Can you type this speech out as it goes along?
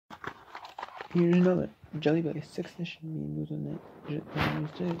Here's another Jelly Belly 6th edition being used on it.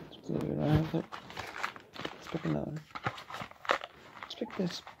 Let's pick another one. Let's pick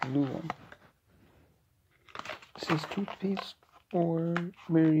this blue one. This is toothpaste or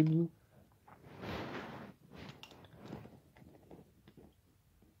berry blue.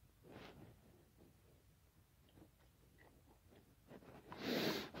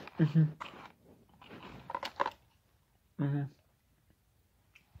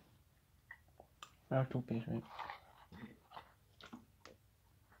 Our toothpaste, right?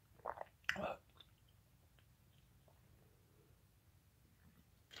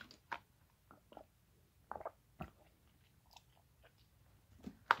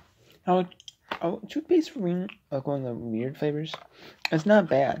 Toothpaste for me, going the weird flavors, it's not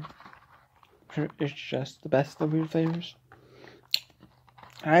bad. It's just the best of weird flavors.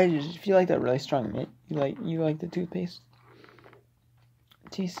 I just feel like that really strong mint. You like the toothpaste?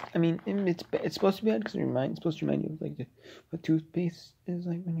 Taste. I mean, it's supposed to be bad because it's supposed to remind you of like what toothpaste is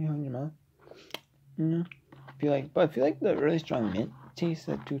like when you have in your mouth. I feel like the really strong mint taste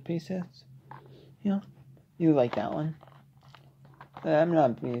that toothpaste has. You like that one. I'm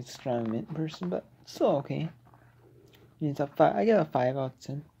not a big strong mint person, but it's still okay. It's a 5. I get a 5 out of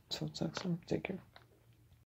 10. So it sucks. Take care.